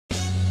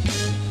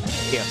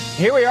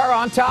Here we are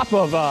on top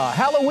of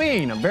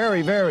Halloween, a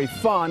very, very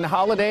fun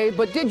holiday.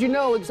 But did you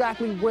know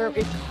exactly where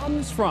it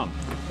comes from?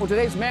 Well,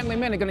 today's Manly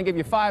Men are going to give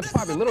you 5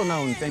 probably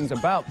little-known things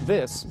about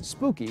this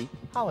spooky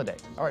holiday.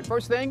 All right,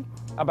 first thing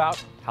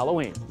about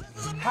Halloween.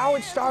 How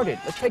it started.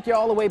 Let's take you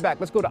all the way back.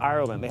 Let's go to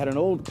Ireland. They had an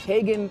old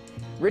pagan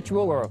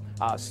ritual or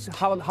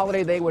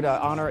holiday they would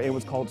honor. It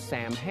was called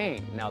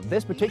Samhain. Now,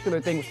 this particular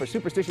thing was for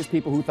superstitious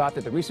people who thought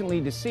that the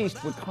recently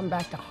deceased would come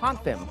back to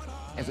haunt them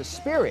as a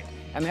spirit.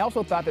 And they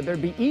also thought that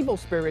there'd be evil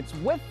spirits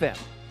with them.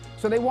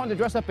 So they wanted to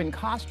dress up in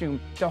costume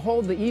to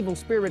hold the evil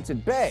spirits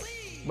at bay.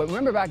 But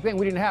remember, back then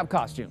we didn't have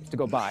costumes to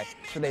go buy,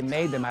 so they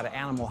made them out of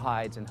animal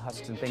hides and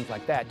husks and things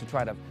like that to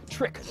try to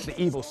trick the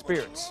evil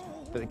spirits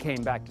that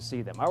came back to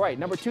see them. All right,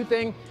 number 2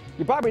 thing,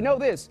 you probably know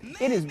this.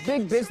 It is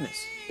big business.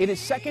 It is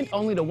second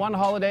only to one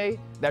holiday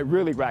that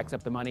really racks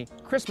up the money.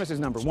 Christmas is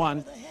number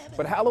 1.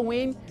 But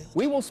Halloween,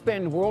 we will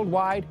spend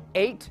worldwide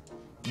 $8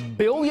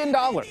 billion.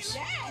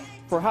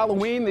 For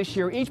Halloween this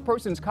year, each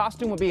person's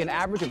costume will be an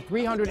average of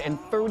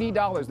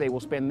 $330 they will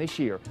spend this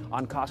year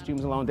on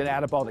costumes alone. Then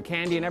add up all the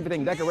candy and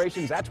everything,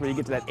 decorations, that's where you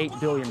get to that $8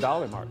 billion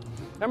mark.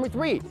 Number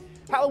 3,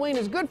 Halloween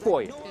is good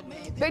for you.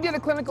 They did a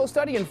clinical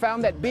study and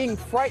found that being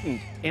frightened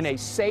in a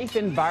safe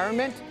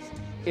environment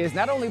is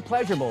not only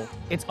pleasurable,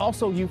 it's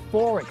also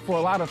euphoric for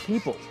a lot of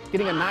people.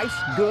 Getting a nice,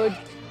 good,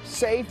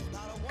 safe,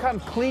 kind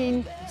of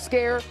clean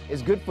scare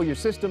is good for your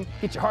system,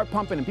 get your heart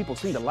pumping, and people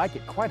seem to like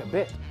it quite a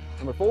bit.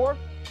 Number 4,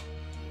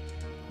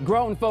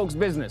 grown folks'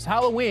 business.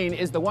 Halloween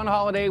is the one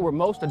holiday where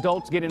most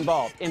adults get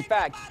involved. In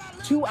fact,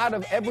 2 out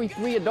of every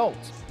 3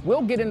 adults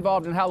will get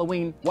involved in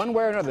Halloween one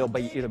way or another.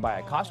 They'll either buy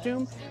a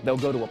costume, they'll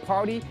go to a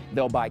party,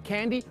 they'll buy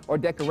candy or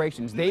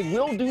decorations. They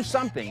will do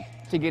something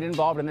to get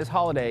involved in this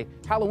holiday.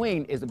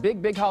 Halloween is a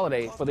big, big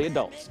holiday for the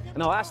adults.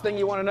 And the last thing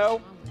you want to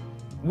know,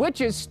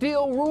 witches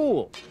still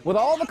rule. With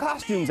all the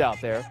costumes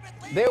out there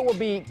will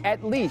be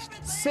at least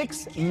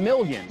 6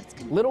 million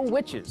little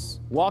witches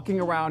walking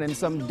around in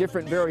some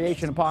different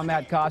variation upon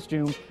that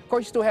costume. Of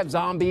course, you still have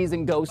zombies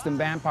and ghosts and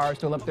vampires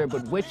still up there,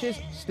 but witches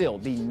still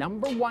the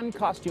 #1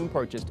 costume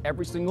purchased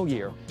every single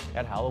year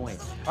at Halloween.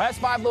 Well, that's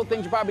 5 little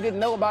things you probably didn't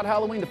know about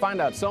Halloween. To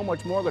find out so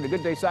much more, go to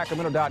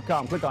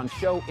gooddaysacramento.com, click on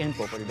show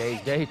info for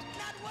today's date,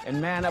 and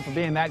man up for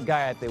being that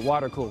guy at the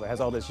water cooler. Has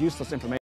all this useless information.